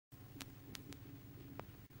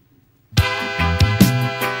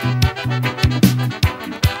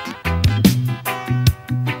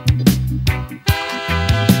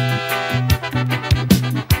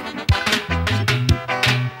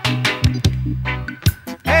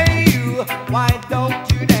why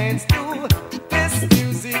don't you dance to this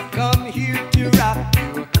music? Come here to rock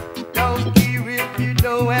you. Don't care if you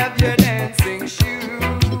don't have your dancing shoes.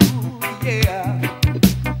 Yeah,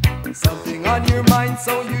 something on your mind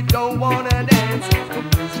so you don't wanna dance. The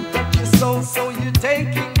music touch your soul so you're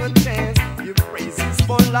taking a chance. Your praises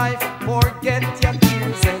for life, forget your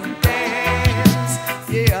fears and dance.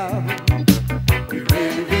 Yeah. We're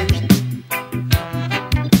raving,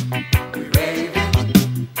 we're raving,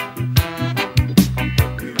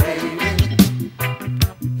 we're raving,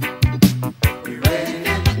 we're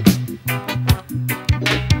raving.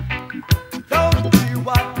 Don't care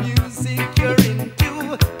what music you're into.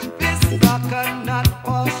 This rock and not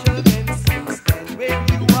partial dance. You stand where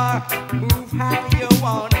you are, move how you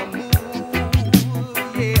wanna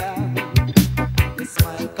move. Yeah. You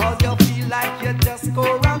smile 'cause you feel like you just go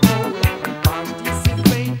around.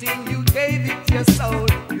 Participating, you gave it your soul.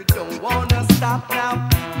 You don't wanna stop now.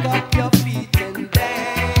 Pick up your feet and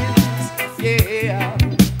dance. Yeah.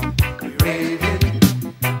 We're raving.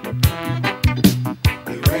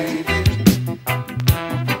 We're raving.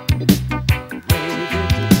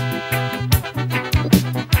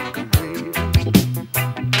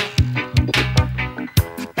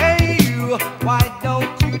 Hey you, why don't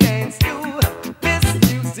you dance to this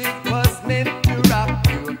music? Was meant to rock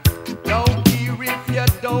you. Don't care if you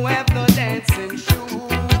don't have no dancing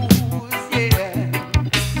shoes. Yeah,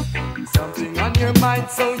 something on your mind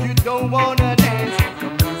so you don't wanna dance. The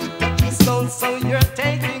music touch your soul so you're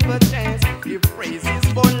taking a chance. Give praises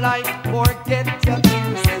for life, forget your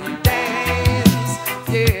fears and dance.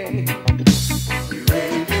 Yeah. We're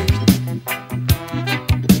raving,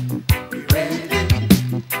 we're raving,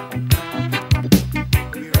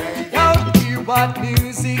 we're raving. Don't care what music